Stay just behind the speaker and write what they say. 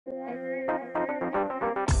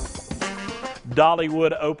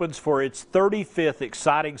Dollywood opens for its 35th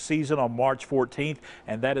exciting season on March 14th,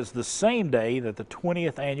 and that is the same day that the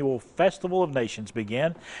 20th annual Festival of Nations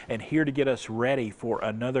begin. And here to get us ready for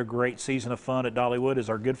another great season of fun at Dollywood is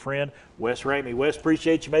our good friend Wes Ramey. Wes,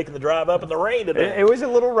 appreciate you making the drive up in the rain today. It was a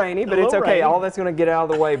little rainy, but it's okay. Rainy. All that's going to get out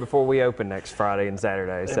of the way before we open next Friday and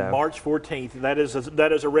Saturday. So March 14th, that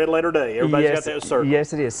is a red letter day. Everybody's got that circle.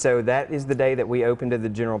 Yes, it is. So that is the day that we open to the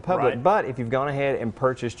general public. Right. But if you've gone ahead and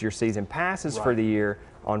purchased your season passes for the year,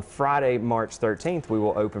 on Friday, March 13th, we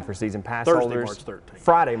will open for season pass holders. March 13th.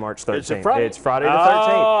 Friday, March 13th. Is it Friday? It's Friday the 13th.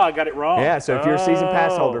 Oh, I got it wrong. Yeah, so if you're a season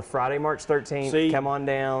pass holder, Friday, March 13th, come on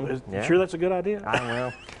down. Sure that's a good idea? I don't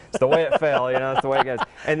know. It's the way it fell, you know, it's the way it goes.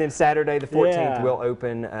 And then Saturday the 14th, we'll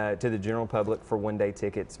open to the general public for one-day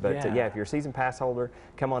tickets. But yeah, if you're a season pass holder,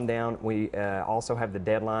 come on down. We also have the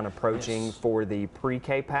deadline approaching for the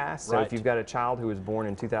pre-K pass. So if you've got a child who was born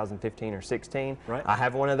in 2015 or 16, I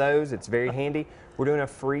have one of those. It's very handy. We're doing a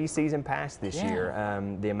free season pass this year,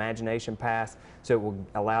 the Imagination Pass, so it will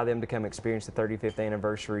allow them to come experience the 35th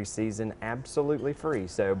anniversary season absolutely free.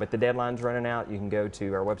 So, but the deadline's running out. You can go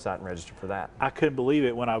to our website and register for that. I couldn't believe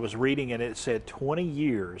it when I was reading and it said 20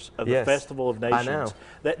 years of the Festival of Nations. I know.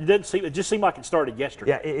 That didn't seem, it just seemed like it started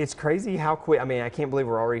yesterday. Yeah, it's crazy how quick. I mean, I can't believe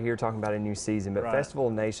we're already here talking about a new season, but Festival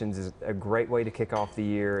of Nations is a great way to kick off the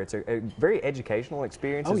year. It's a very educational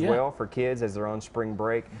experience as well for kids as they're on spring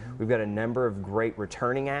break. We've got a number of great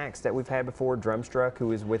returning acts that we've had before. Drumstruck, who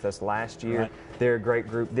was with us last year, they're a great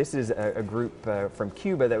group. This is a group from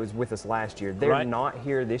Cuba that was with us last year. They're not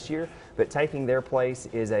here this year, but taking their place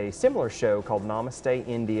is a similar show called Namaste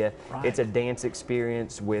India. It's a dance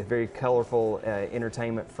experience with very colorful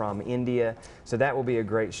entertainment from India. So that will be a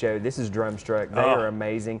great show. This is Drumstruck. They are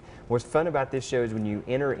amazing. What's fun about this show is when you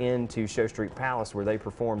enter into Show Street Palace where they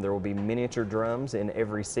perform, there will be miniature drums in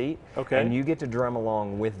every seat, and you get to drum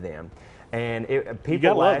along with them. And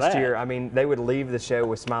people last year, I mean, they would leave the show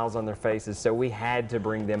with smiles on their faces, so we had to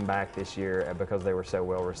bring them back this year because they were so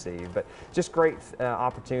well received. But just great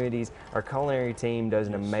opportunities. Our culinary team does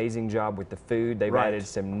an amazing job with the food. They've added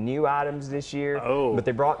some new items this year, but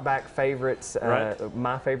they brought back favorites.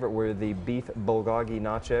 My favorite were the beef bulgogi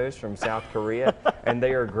nachos from South Korea, and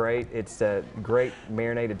they are great. It's a great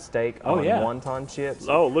marinated steak on wonton chips.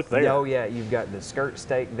 Oh, look there. Oh, yeah, you've got the skirt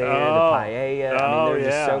steak there, the paella. I mean, there's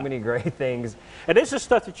just so many great things. And this is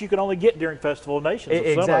stuff that you can only get during Festival of Nations.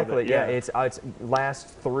 Exactly, It's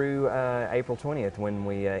lasts through April 20th when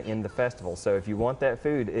we end the festival. So if you want that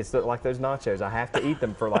food, it's like those nachos. I have to eat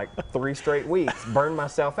them for like 3 straight weeks, burn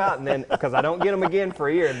myself out, and then because I don't get them again for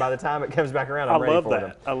a year, and by the time it comes back around, I'm ready for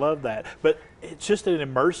them. I love that. But it's just an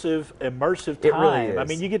immersive time. It really is. I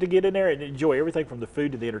mean, you get to get in there and enjoy everything from the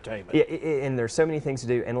food to the entertainment. Yeah, and there's so many things to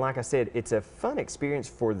do. And like I said, it's a fun experience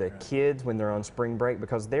for the kids when they're on spring break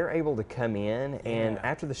because they're able to come in and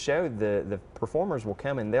after the show, the performers will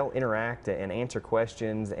come and they'll interact and answer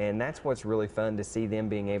questions. And that's what's really fun to see them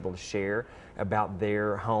being able to share about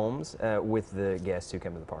their homes with the guests who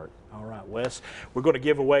come to the park. All right, Wes, we're going to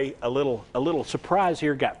give away a little surprise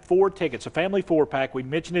here. Got 4 tickets, a family 4-pack. We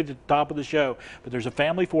mentioned it at the top of the show, but there's a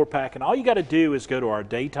family 4-pack, and all you got to do is go to our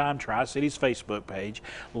Daytime Tri-Cities Facebook page.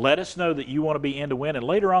 Let us know that you want to be in to win, and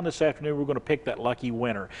later on this afternoon, we're going to pick that lucky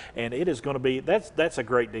winner, and it is going to be that's a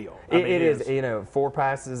great deal. It is. You know, 4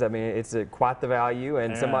 passes. I mean, it's quite the value,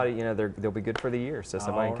 and somebody, you know, they'll be good for the year, so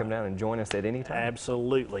somebody can come down and join us at any time.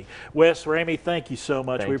 Absolutely, Wes Ramey, thank you so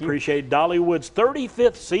much. We appreciate it. Dollywood's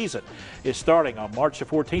 35th season is starting on March the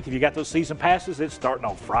 14th. If you got those season passes, it's starting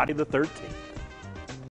on Friday the 13th.